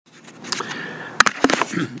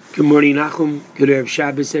Good morning, Nachum. Good Erev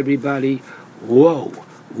Shabbos, everybody. Whoa,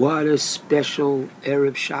 what a special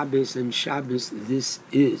Erev Shabbos and Shabbos this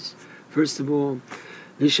is. First of all,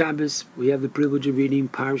 this Shabbos, we have the privilege of reading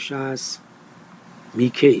Parshas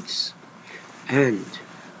Miketz. And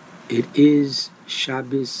it is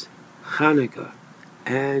Shabbos Chanukah.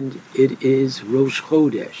 And it is Rosh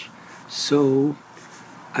Chodesh. So,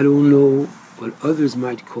 I don't know what others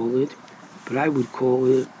might call it, but I would call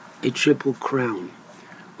it a triple crown.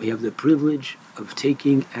 We have the privilege of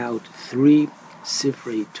taking out 3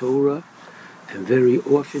 Sifrei Torah, and very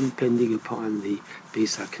often, depending upon the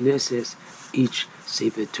Beis HaKnesses, each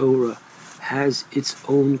Sefer Torah has its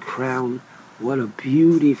own crown. What a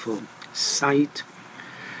beautiful sight,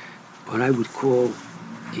 what I would call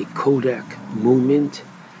a Kodak moment,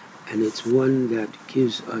 and it's one that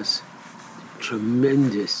gives us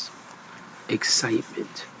tremendous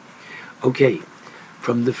excitement. Okay,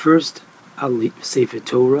 from the first Sefer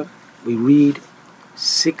Torah, we read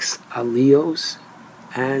 6 aliyos,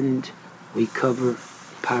 and we cover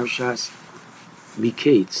Parshas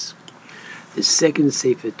Miketz. The second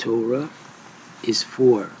Sefer Torah is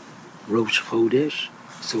for Rosh Chodesh,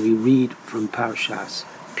 so we read from Parshas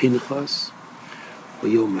Pinchas,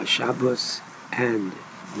 Yom HaShabbos, and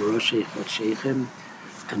Rosh Chodshechem.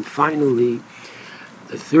 And finally,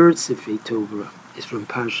 the third Sefer Torah is from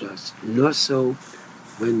Parshas Naso,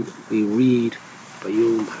 when we read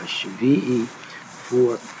Bayom HaShvi'i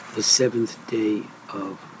for the 7th day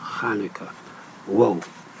of Hanukkah. Whoa,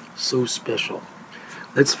 so special.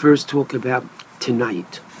 Let's first talk about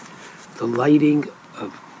tonight. The lighting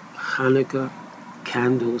of Hanukkah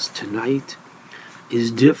candles tonight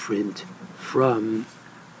is different from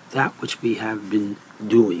that which we have been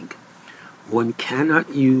doing. One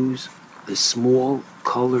cannot use the small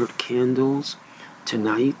colored candles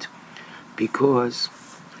tonight because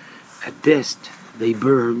at best they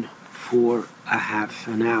burn for a half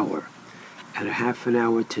an hour, and a half an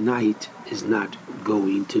hour tonight is not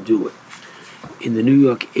going to do it. In the New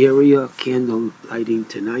York area, candle lighting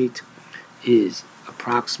tonight is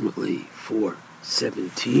approximately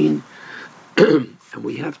 4:17, and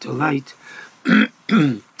we have to light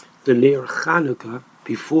the Ner Chanukah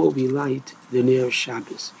before we light the Ner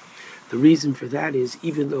Shabbos. The reason for that is,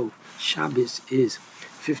 even though Shabbos is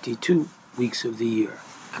 52 weeks of the year,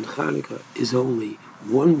 and Chanukah is only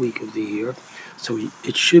 1 week of the year, so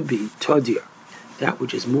it should be Tadir. That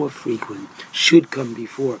which is more frequent should come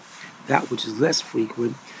before that which is less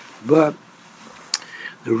frequent, but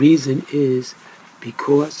the reason is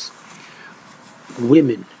because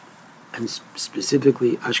women, and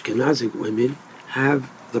specifically Ashkenazic women, have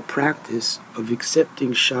the practice of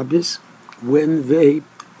accepting Shabbos when they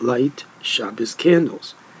light Shabbos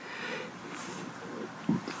candles.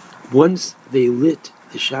 Once they lit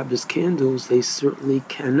the Shabbos candles, they certainly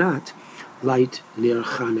cannot light Ner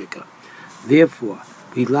Chanukah. Therefore,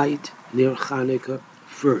 we light Ner Chanukah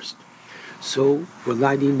first. So we're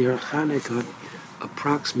lighting Ner Chanukah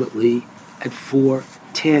approximately at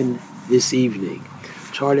 4:10 this evening.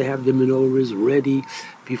 Try to have the menorahs ready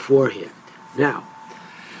beforehand. Now,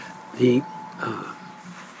 the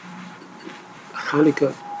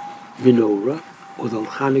Hanukkah menorah, or the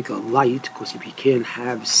Hanukkah light, because if you can't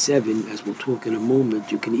have 7, as we'll talk in a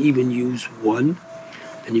moment, you can even use 1,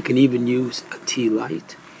 and you can even use a tea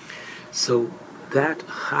light. So that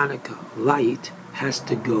Hanukkah light has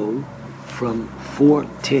to go from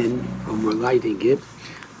 4:10, when we're lighting it,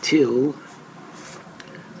 till,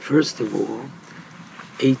 first of all,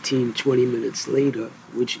 18-20 minutes later,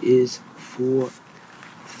 which is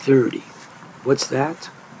 4:30. What's that?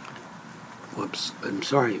 Whoops, I'm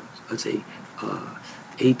sorry, let's say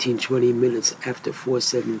 18-20 minutes after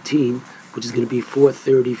 4:17, which is going to be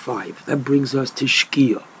 4:35. That brings us to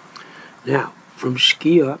Shkia. Now, from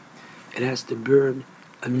Shkia, it has to burn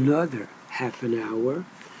another half an hour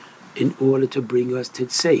in order to bring us to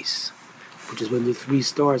Tzeis, which is when the 3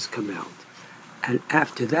 stars come out. And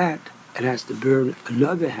after that, it has to burn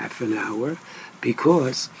another half an hour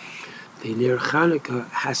because the Ner Chanukah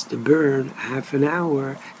has to burn half an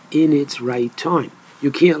hour in its right time.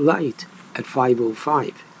 You can't light at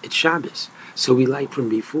 5:05. It's Shabbos. So we light from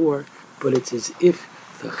before, but it's as if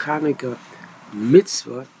the Chanukah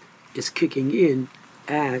mitzvah is kicking in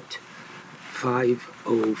at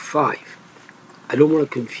 5:05. I don't want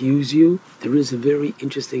to confuse you. There is a very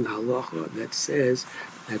interesting halacha that says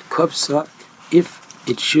that kafsa, if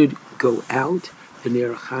it should go out, the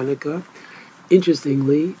Ner Chanukah,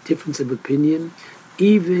 interestingly, difference of opinion,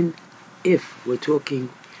 even if we're talking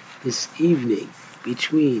this evening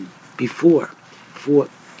before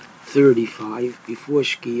 4:35, before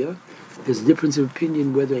Shkia, there's a difference of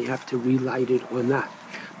opinion whether you have to relight it or not.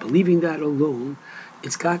 But leaving that alone,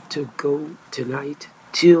 it's got to go tonight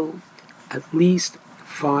till at least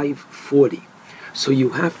 5:40. So you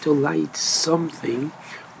have to light something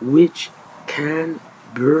which can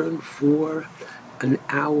burn for an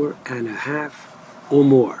hour and a half or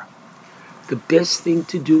more. The best thing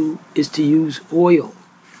to do is to use oil.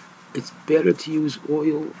 It's better to use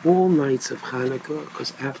oil all nights of Hanukkah,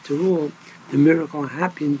 because after all, the miracle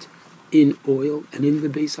happened in oil, and in the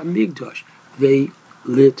Beis Hamikdash they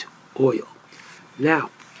lit oil. Now,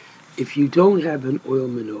 if you don't have an oil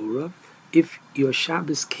menorah, if your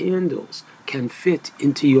Shabbos candles can fit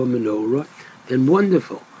into your menorah, then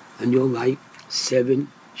wonderful. Then you'll light 7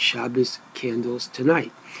 Shabbos candles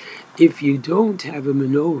tonight. If you don't have a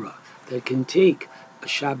menorah that can take a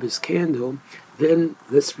Shabbos candle, then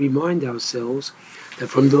let's remind ourselves that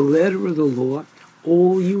from the letter of the law,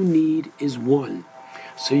 all you need is one.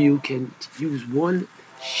 So you can use one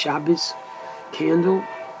Shabbos candle,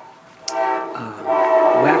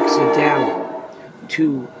 wax it down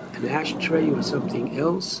to an ashtray or something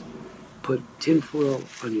else, put tinfoil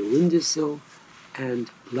on your windowsill and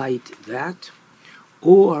light that.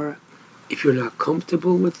 Or, if you're not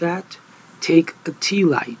comfortable with that, take a tea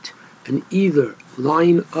light and either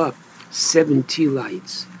line up 7 tea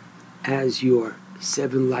lights as your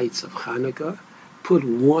 7 lights of Hanukkah, put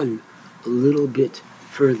one a little bit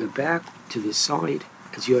further back to the side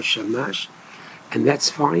as your shamash, and that's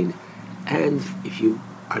fine. And if you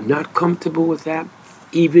are not comfortable with that,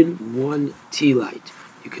 even one tea light.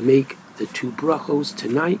 You can make the 2 brachos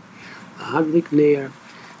tonight, the Hadlik Ner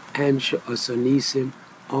and She'asa Nisim,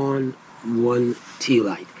 on one tea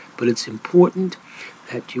light. But it's important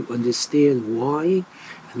that you understand why,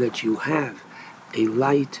 and that you have a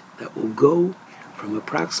light that will go from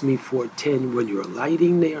approximately 4:10 when you're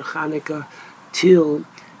lighting Ner Hanukkah till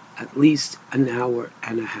at least an hour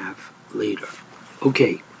and a half later.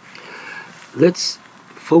 Okay, let's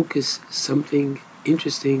focus something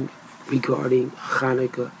interesting regarding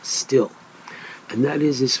Hanukkah still, and that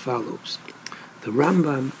is as follows. The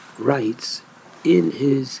Rambam writes in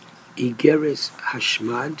his Igeres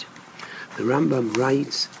Hashmad, the Rambam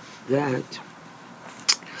writes that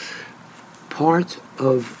part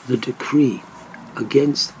of the decree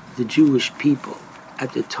against the Jewish people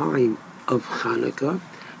at the time of Hanukkah,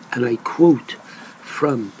 and I quote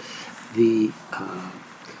from the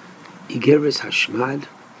Igeres Hashmad,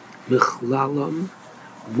 Michlalam,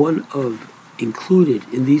 one of included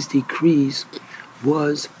in these decrees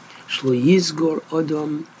was Shlo Yizgor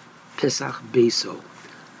Adam Pesach Beso.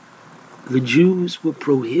 The Jews were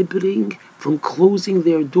prohibiting from closing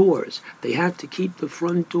their doors. They had to keep the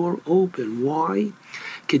front door open. Why?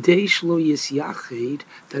 Kedei shlo yisyached,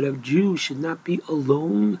 that a Jew should not be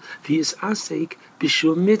alone, v'yisasek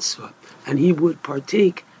b'shum mitzvah, and he would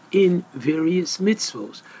partake in various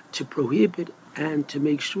mitzvos to prohibit and to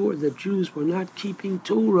make sure that Jews were not keeping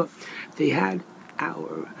Torah. They had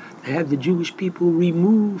the Jewish people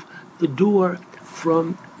remove the door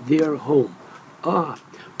from their home.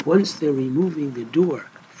 Once they're removing the door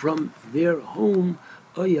from their home,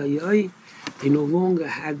 they no longer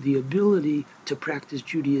had the ability to practice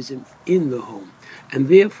Judaism in the home. And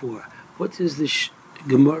therefore, what does the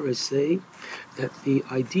Gemara say? That the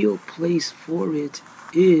ideal place for it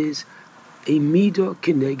is a midah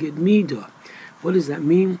keneged midah. What does that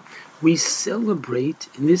mean? We celebrate,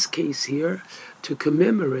 in this case here, to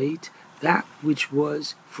commemorate that which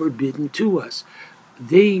was forbidden to us.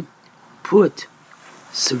 They put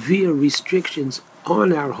severe restrictions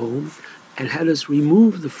on our home and had us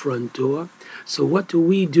remove the front door. So what do?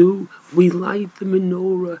 We light the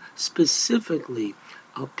menorah specifically,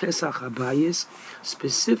 al Pesach Habayis,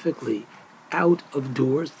 specifically out of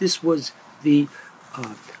doors. This was the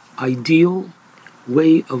ideal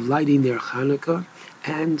way of lighting their Hanukkah,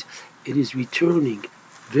 and it is returning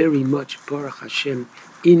very much, Baruch Hashem,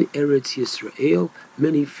 in Eretz Yisrael.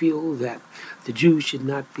 Many feel that the Jews should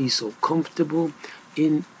not be so comfortable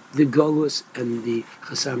in the Golus, and the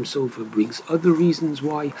Chassam Sofer brings other reasons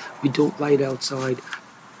why we don't light outside,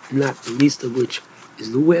 not the least of which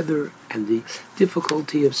is the weather and the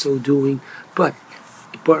difficulty of so doing. But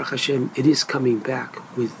Baruch Hashem, it is coming back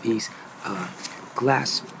with these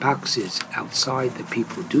glass boxes outside that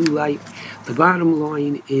people do light. The bottom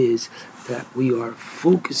line is that we are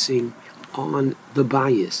focusing on the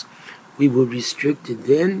bias. We were restricted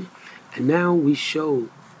then, and now we show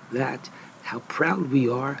that how proud we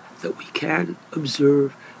are that we can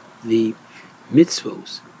observe the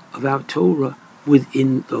mitzvos of our Torah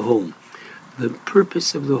within the home. The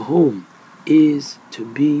purpose of the home is to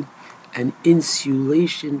be an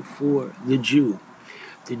insulation for the Jew.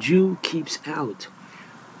 The Jew keeps out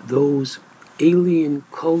those alien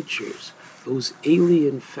cultures, those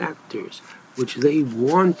alien factors which they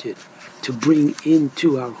wanted to bring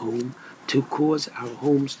into our home, to cause our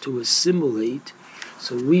homes to assimilate.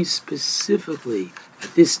 So we specifically,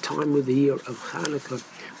 at this time of the year of Hanukkah,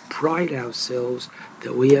 pride ourselves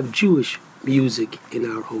that we have Jewish music in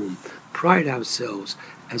our home, pride ourselves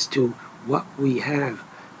as to what we have,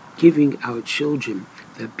 giving our children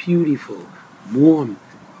that beautiful, warm,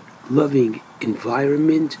 loving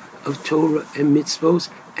environment of Torah and mitzvos,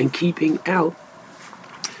 and keeping out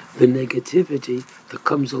the negativity that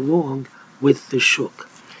comes along with the shuk.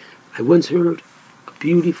 I once heard a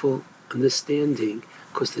beautiful understanding,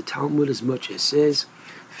 because the Talmud as much as says,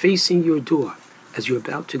 facing your door, as you're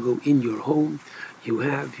about to go in your home, you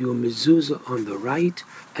have your mezuzah on the right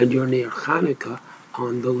and your Ner Chanukah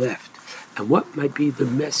on the left. And what might be the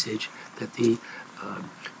message that the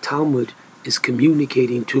Talmud is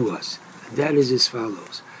communicating to us? And that is as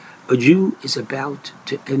follows. A Jew is about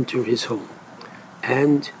to enter his home,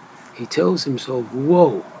 and he tells himself,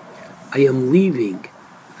 whoa, I am leaving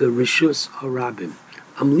the Rishus Harabim.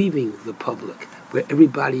 I'm leaving the public, where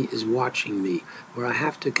everybody is watching me, where I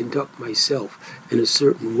have to conduct myself in a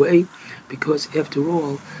certain way, because after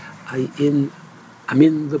all, I'm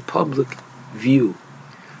in the public view.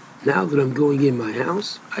 Now that I'm going in my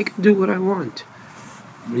house, I can do what I want.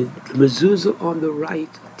 The mezuzah on the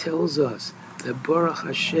right tells us that Baruch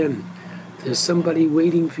Hashem, there's somebody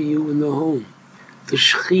waiting for you in the home. The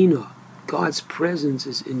Shekhinah, God's presence,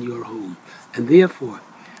 is in your home. And therefore,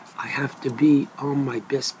 I have to be on my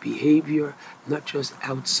best behavior, not just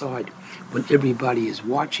outside when everybody is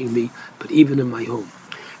watching me, but even in my home.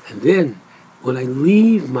 And then, when I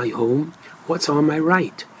leave my home, what's on my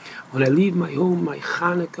right? When I leave my home, my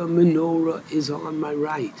Hanukkah menorah is on my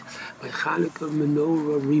right. My Hanukkah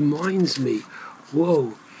menorah reminds me,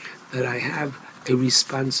 whoa, that I have a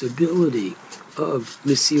responsibility of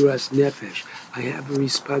Mesiras Nefesh. I have a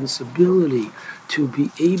responsibility to be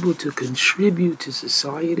able to contribute to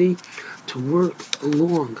society, to work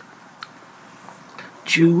along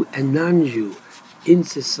Jew and non-Jew in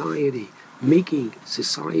society, making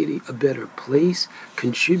society a better place,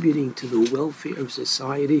 contributing to the welfare of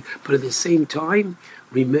society, but at the same time,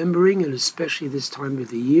 remembering, and especially this time of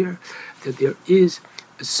the year, that there is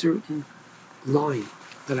a certain line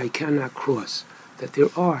that I cannot cross, that there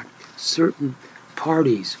are certain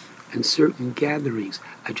parties and certain gatherings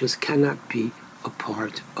I just cannot be a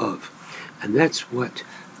part of. And that's what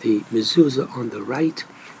the mezuzah on the right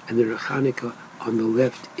and the Chanukah on the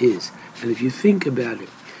left is. And if you think about it,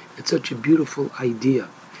 it's such a beautiful idea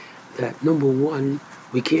that, number one,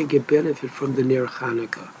 we can't get benefit from the Ner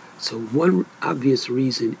Chanukah. So one obvious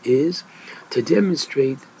reason is to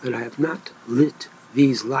demonstrate that I have not lit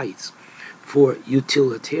these lights for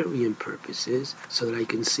utilitarian purposes so that I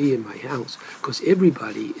can see in my house, because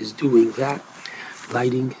everybody is doing that,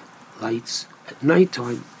 lighting lights at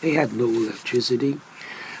nighttime. They had no electricity.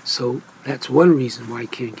 So that's one reason why I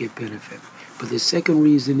can't get benefit. But the second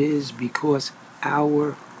reason is because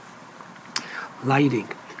our lighting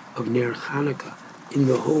of Ner Chanukah in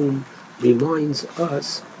the home reminds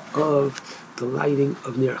us of the lighting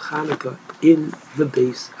of Ner Chanukah in the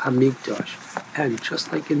Beis Hamikdash. And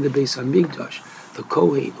just like in the Beis Hamikdash, the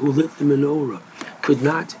Kohen who lit the menorah could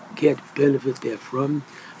not get benefit therefrom.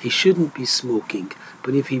 He shouldn't be smoking,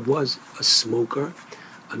 but if he was a smoker,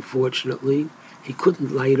 unfortunately, he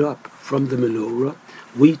couldn't light up from the menorah.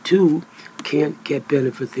 We too can't get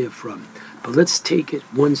benefit therefrom. But let's take it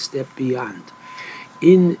one step beyond.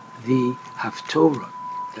 In the Haftorah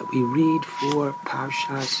that we read for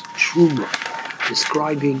Parshas Truma,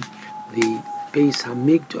 describing the Beis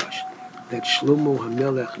Hamikdash that Shlomo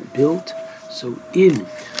HaMelech built, so in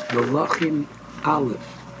Melachim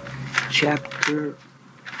Aleph, chapter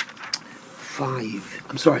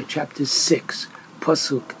 6,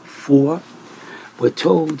 Pasuk 4, we're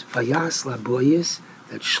told, Vayas Laboyes,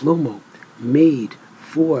 that Shlomo made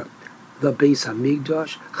for the Beis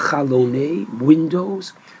Hamikdash Chalonei,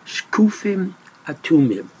 windows, Shkufim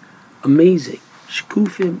Atumim. Amazing.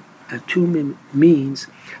 Shkufim Atumim means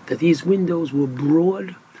that these windows were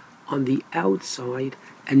broad on the outside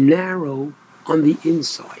and narrow on the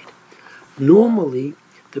inside. Normally,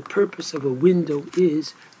 the purpose of a window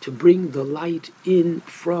is to bring the light in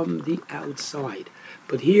from the outside.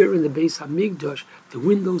 But here in the Beis Hamikdash, the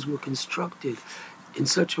windows were constructed in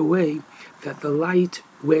such a way that the light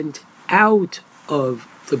went out of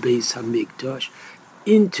the Beis Hamikdash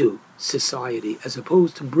into society, as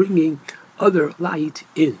opposed to bringing other light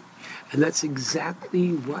in. And that's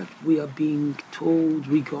exactly what we are being told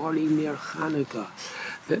regarding Ner Chanukah,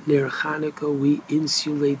 that near Hanukkah we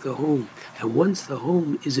insulate the home. And once the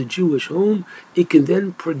home is a Jewish home, it can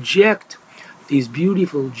then project these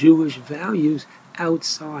beautiful Jewish values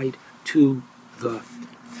outside to the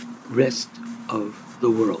rest of the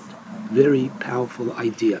world. Very powerful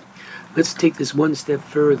idea. Let's take this one step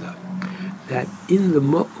further. That in the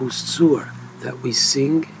Ma'us Tzur that we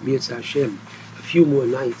sing, Mirza Hashem, a few more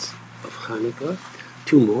nights of Hanukkah,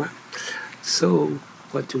 2 more. So,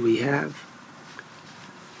 what do we have?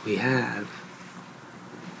 We have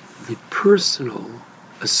the personal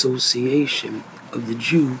association of the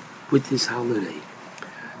Jew with this holiday.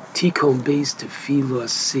 Tikkun Beis Tefillah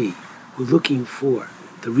C. We're looking for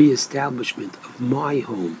the reestablishment of my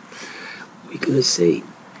home. We're going to say,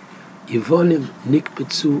 Yevonim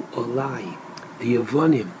nikbetzu olai. The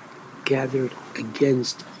Yevonim gathered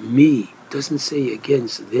against me. Doesn't say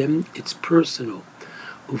against them, it's personal.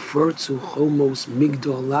 Ufartzu homos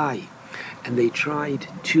migdolai. And they tried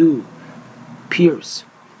to pierce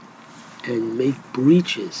and make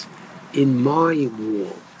breaches in my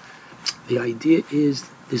wall. The idea is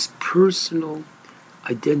this personal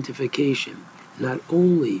identification, not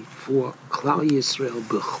only for Klal Yisrael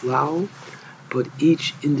B'chlal, but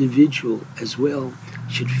each individual as well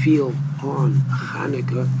should feel on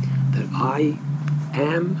Hanukkah that I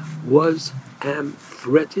am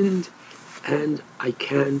threatened, and I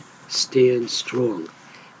can stand strong.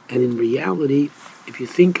 And in reality, if you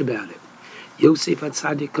think about it, Yosef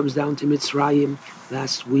HaTzadik comes down to Mitzrayim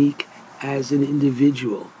last week as an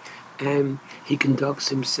individual, and he conducts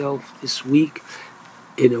himself this week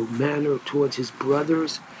in a manner towards his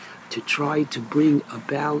brothers to try to bring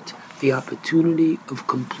about the opportunity of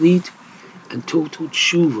complete and total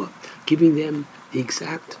tshuva, giving them the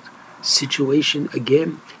exact situation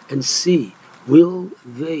again and see, will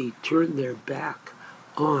they turn their back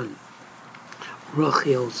on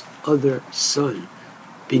Rachel's other son,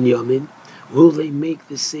 Binyamin? Will they make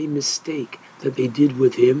the same mistake that they did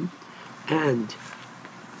with him? And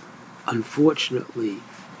unfortunately,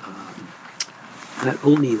 not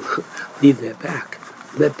only leave their back,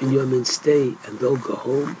 let Binyamin stay and they'll go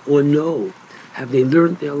home, or no, have they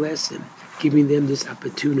learned their lesson, giving them this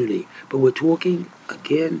opportunity? But we're talking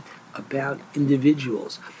again about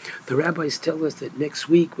individuals. The rabbis tell us that next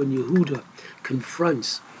week when Yehuda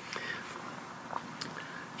confronts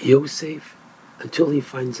Yosef, until he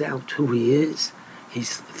finds out who he is, he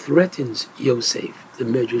threatens Yosef. The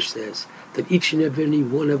Medrash says that each and every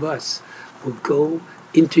one of us will go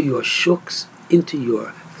into your shuks, into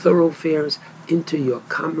your thoroughfares, into your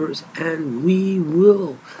commerce, and we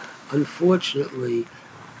will, unfortunately,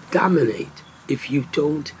 dominate if you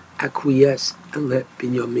don't acquiesce and let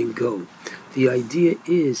Binyamin go. The idea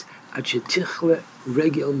is, achetichle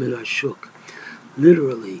regel min hashuk,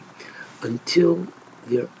 literally, until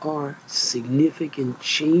there are significant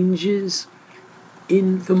changes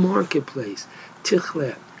in the marketplace.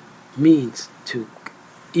 Tichle means to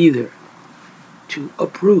either to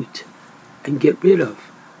uproot and get rid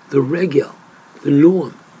of the regel, the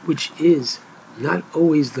norm, which is not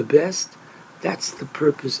always the best. That's the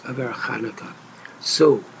purpose of our Hanukkah.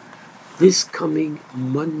 So, this coming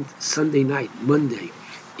Sunday night, Monday,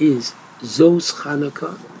 is Zos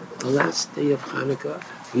Hanukkah, the last day of Hanukkah.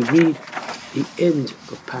 We read the end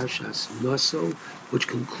of Parshas Naso, which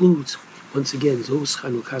concludes, once again, Zos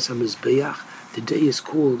Chanukas HaMizbeach. The day is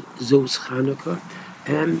called Zos Hanukkah,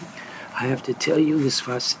 and I have to tell you, the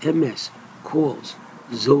Sfas Emes calls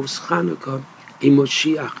Zos Hanukkah a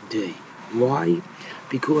Moshiach day. Why?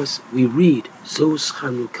 Because we read Zos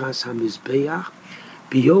Chanukas HaMizbeach,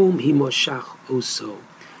 Biyom Himoshach Oso.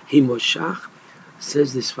 Himoshach,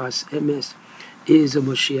 says the Sfas Emes, is a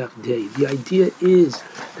Moshiach day. The idea is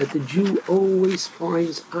that the Jew always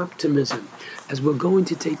finds optimism. As we're going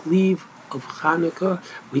to take leave of Hanukkah,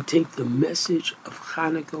 we take the message of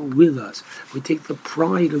Hanukkah with us. We take the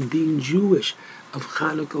pride of being Jewish of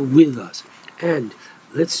Hanukkah with us. And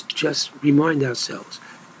let's just remind ourselves,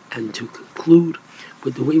 and to conclude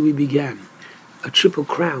with the way we began, a triple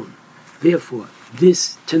crown. Therefore,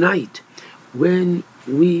 tonight, when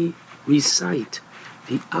we recite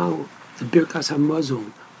the Birkas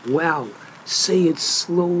HaMazon, wow, say it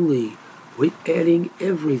slowly. We're adding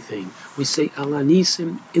everything. We say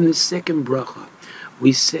Alanisim in the second bracha.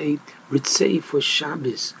 We say Ritzei for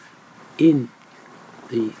Shabbos in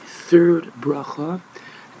the third bracha.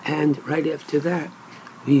 And right after that,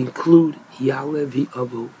 we include Ya'aleh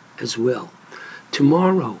V'Avo as well.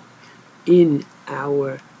 Tomorrow, in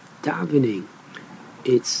our davening,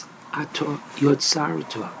 it's Ato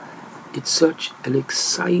Yotzarto. It's such an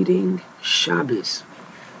exciting Shabbos.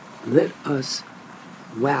 Let us,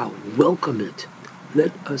 welcome it.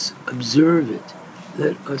 Let us observe it.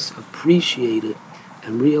 let us appreciate it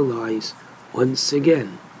and realize once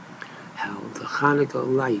again how the Hanukkah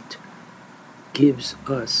light gives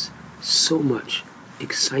us so much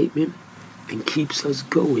excitement and keeps us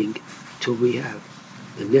going till we have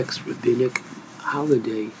the next rabbinic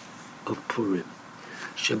holiday of Purim.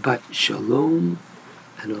 Shabbat Shalom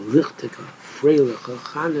and a lichtige, freiliche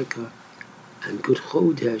Hanukkah and good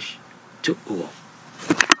Chodesh to all.